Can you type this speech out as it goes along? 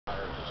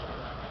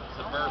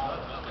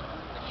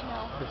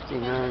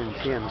'59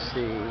 GMC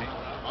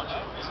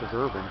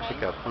Suburban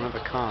Pickup, one of a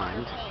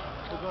kind,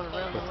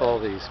 with all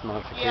these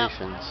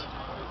modifications.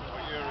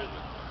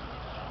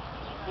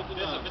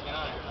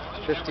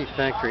 50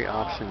 factory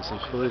options,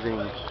 including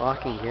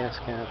locking gas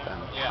cap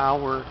and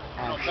power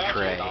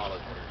ashtray.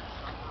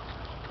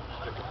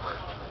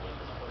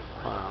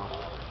 Wow.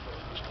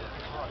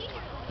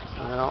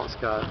 Well, it's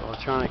got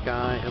electronic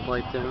eye,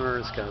 headlight dimmer,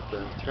 it's got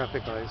the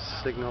traffic light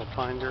signal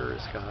finder,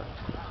 it's got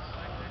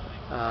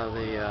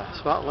the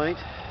spotlight,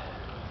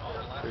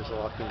 there's a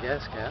locking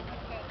gas cap.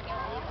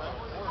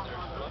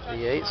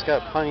 V8's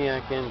got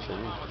Pontiac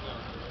engine,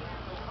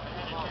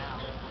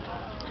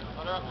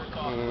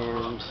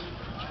 and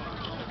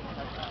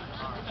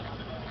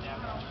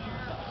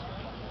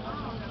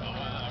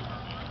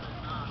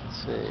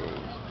let's see,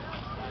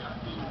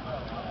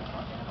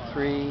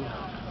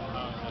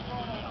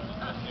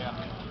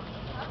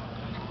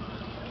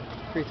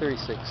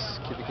 336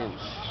 cubic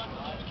inch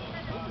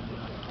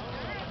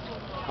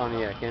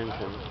Pontiac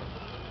engine.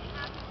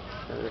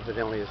 That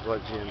evidently is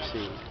what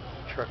GMC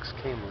trucks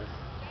came with.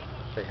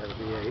 They had a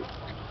V8.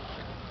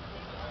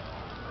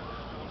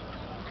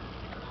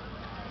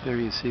 There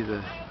you see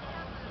the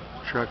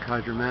truck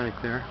hydramatic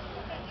there.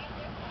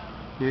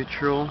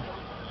 Neutral,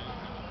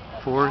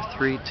 4,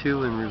 3,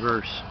 2 in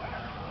reverse.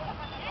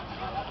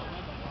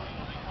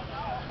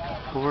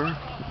 4,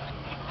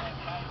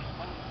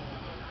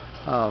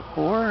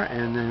 4,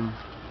 and then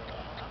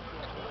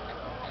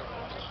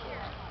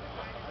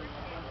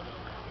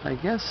I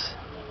guess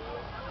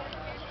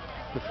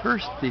the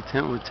first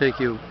detent would take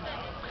you,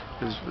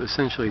 is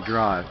essentially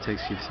drive,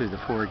 takes you through the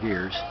 4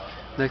 gears.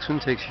 Next one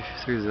takes you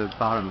through the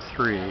bottom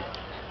 3,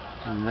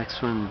 and the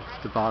next one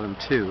the bottom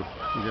 2.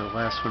 And the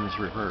last one is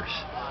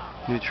reverse.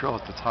 Neutral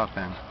at the top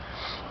end.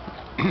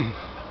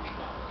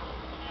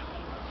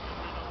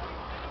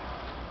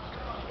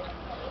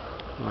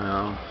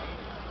 Well,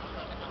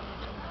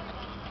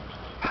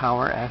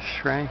 power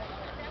ashtray.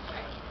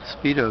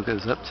 Speedo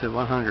goes up to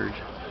 100.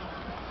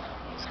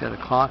 It's got a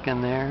clock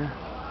in there.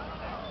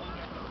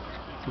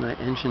 And that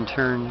engine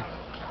turn,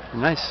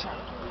 nice.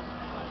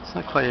 It's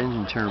not quite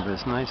engine turn, but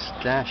it's a nice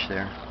dash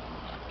there.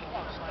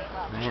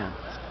 Man.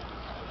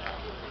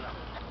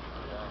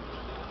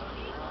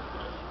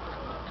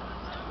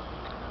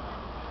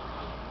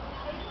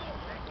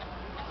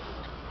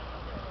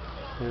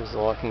 Here's the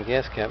locking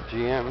gas cap,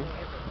 GM.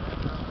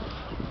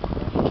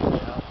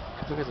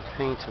 Look at the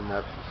paint in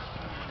that.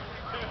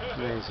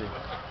 Amazing.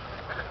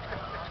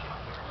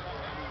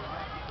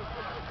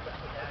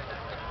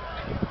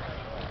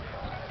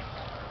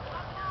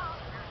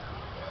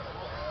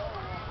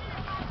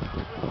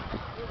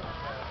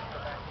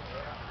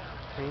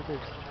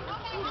 Painted.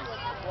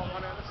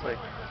 It's like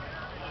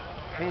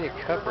painted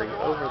covering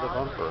over the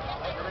bumper.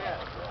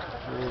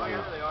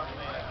 Amazing.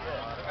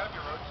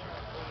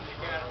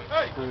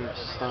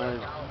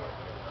 Side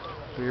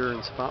mirror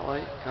and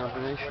spotlight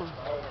combination.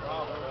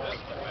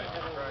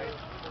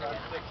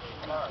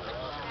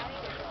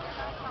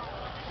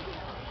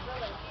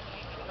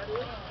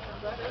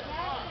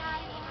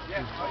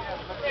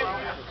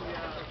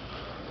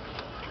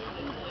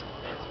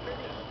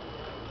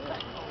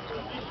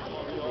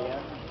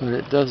 But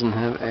it doesn't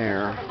have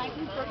air.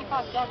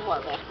 1935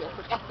 Jaguar back there.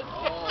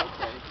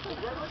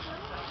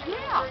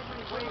 Yeah.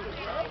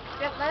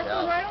 That last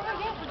one right over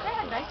here was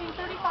that,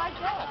 1935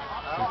 Jaguar.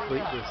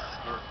 Complete with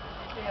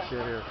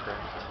jet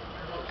aircraft.